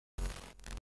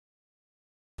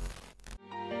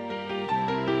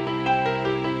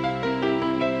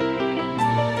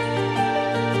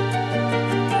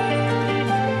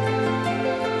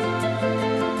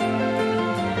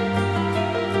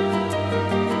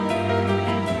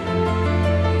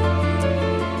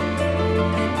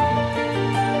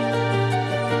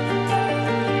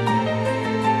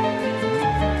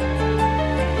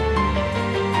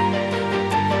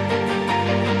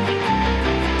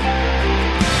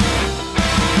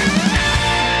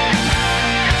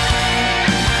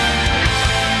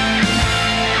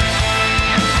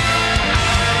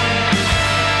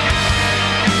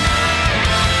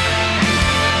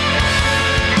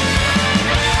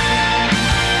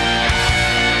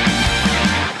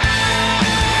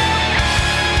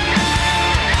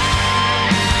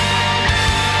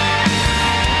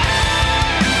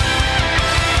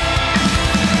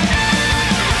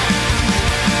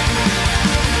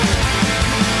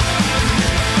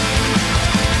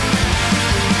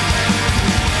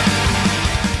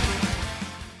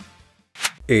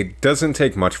It doesn't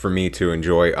take much for me to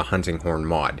enjoy a hunting horn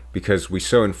mod, because we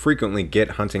so infrequently get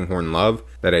hunting horn love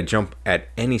that I jump at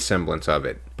any semblance of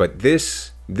it. But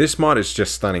this mod is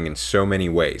just stunning in so many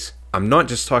ways. I'm not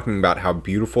just talking about how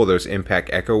beautiful those impact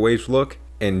echo waves look,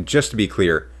 and just to be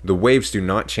clear, the waves do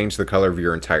not change the color of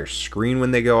your entire screen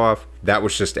when they go off. That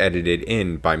was just edited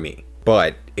in by me.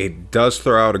 But it does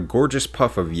throw out a gorgeous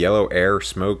puff of yellow air,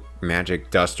 smoke, magic,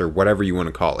 dust, or whatever you want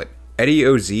to call it.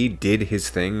 EddyOZ did his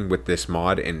thing with this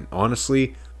mod, and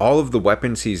honestly, all of the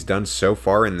weapons he's done so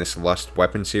far in this Lust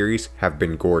weapon series have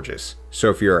been gorgeous.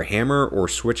 So if you're a hammer or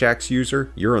switch axe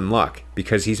user, you're in luck,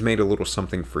 because he's made a little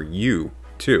something for you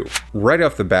too. Right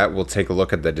off the bat, we'll take a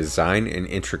look at the design and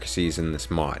intricacies in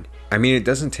this mod. I mean, it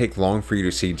doesn't take long for you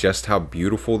to see just how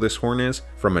beautiful this horn is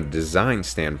from a design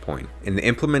standpoint, and the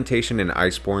implementation in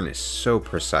ICEBORNE is so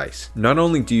precise. Not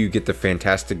only do you get the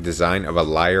fantastic design of a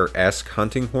lyre-esque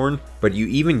hunting horn, but you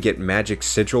even get magic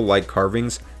sigil-like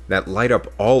carvings that light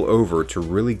up all over to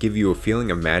really give you a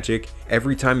feeling of magic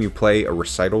every time you play a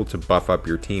recital to buff up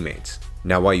your teammates.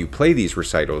 Now, while you play these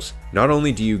recitals, not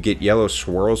only do you get yellow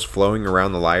swirls flowing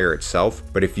around the lyre itself,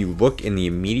 but if you look in the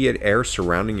immediate air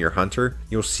surrounding your hunter,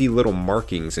 you'll see little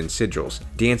markings and sigils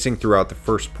dancing throughout the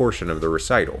first portion of the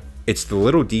recital. It's the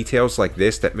little details like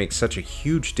this that make such a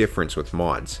huge difference with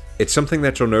mods. It's something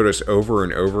that you'll notice over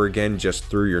and over again just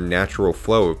through your natural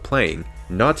flow of playing,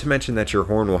 not to mention that your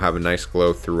horn will have a nice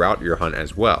glow throughout your hunt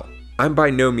as well. I'm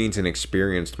by no means an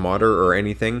experienced modder or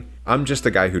anything, I'm just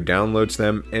a guy who downloads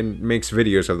them and makes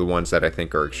videos of the ones that I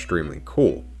think are extremely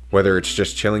cool. Whether it's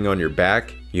just chilling on your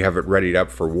back, you have it readied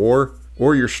up for war,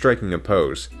 or you're striking a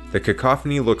pose, the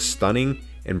Cacophony looks stunning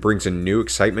and brings a new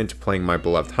excitement to playing my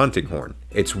beloved hunting horn.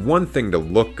 It's one thing to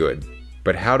look good,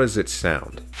 but how does it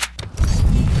sound?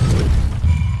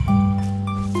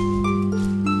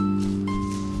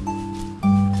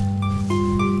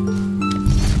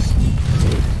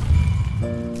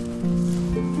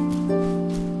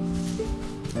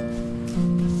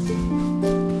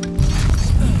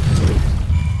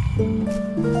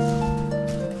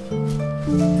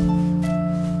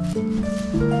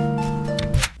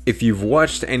 If you've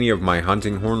watched any of my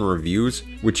hunting horn reviews,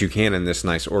 which you can in this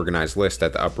nice organized list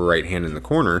at the upper right hand in the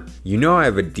corner, you know I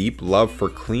have a deep love for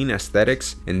clean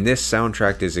aesthetics, and this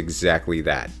soundtrack is exactly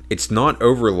that. It's not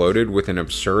overloaded with an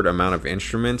absurd amount of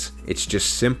instruments, it's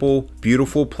just simple,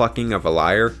 beautiful plucking of a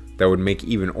lyre that would make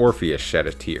even Orpheus shed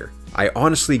a tear. I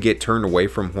honestly get turned away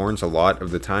from horns a lot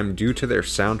of the time due to their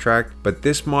soundtrack, but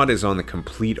this mod is on the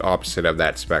complete opposite of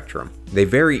that spectrum. They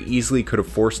very easily could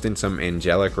have forced in some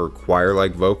angelic or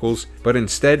choir-like vocals, but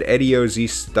instead EddyOZ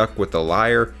stuck with the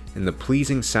lyre and the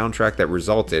pleasing soundtrack that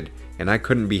resulted, and I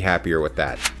couldn't be happier with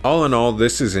that. All in all,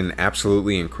 this is an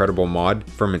absolutely incredible mod,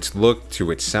 from its look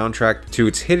to its soundtrack to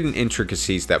its hidden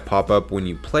intricacies that pop up when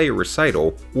you play a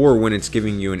recital or when it's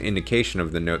giving you an indication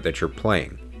of the note that you're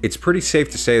playing. It's pretty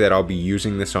safe to say that I'll be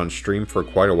using this on stream for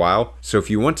quite a while, so if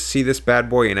you want to see this bad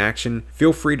boy in action,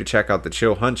 feel free to check out the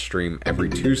Chill Hunt stream every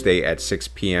Tuesday at 6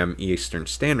 PM Eastern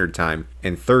Standard Time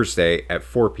and Thursday at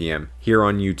 4 PM here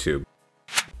on YouTube.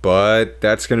 But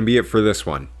that's going to be it for this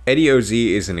one.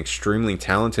 EddyOZ is an extremely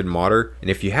talented modder,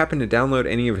 and if you happen to download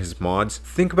any of his mods,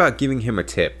 think about giving him a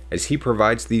tip, as he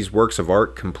provides these works of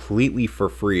art completely for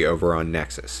free over on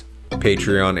Nexus.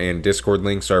 Patreon and Discord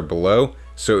links are below,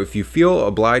 so if you feel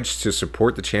obliged to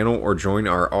support the channel or join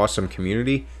our awesome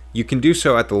community, you can do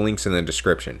so at the links in the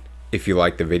description. If you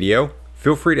liked the video,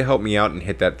 feel free to help me out and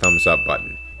hit that thumbs up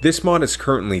button. This mod is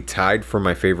currently tied for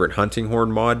my favorite hunting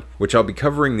horn mod, which I'll be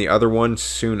covering the other one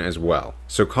soon as well.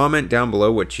 So comment down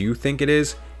below what you think it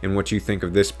is and what you think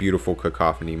of this beautiful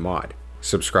Cacophony mod.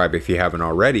 Subscribe if you haven't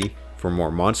already for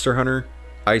more Monster Hunter,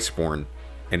 ICEBORNE,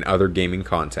 and other gaming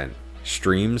content,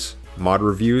 streams, mod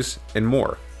reviews, and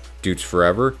more. Dudes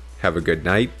forever, have a good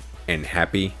night, and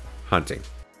happy hunting.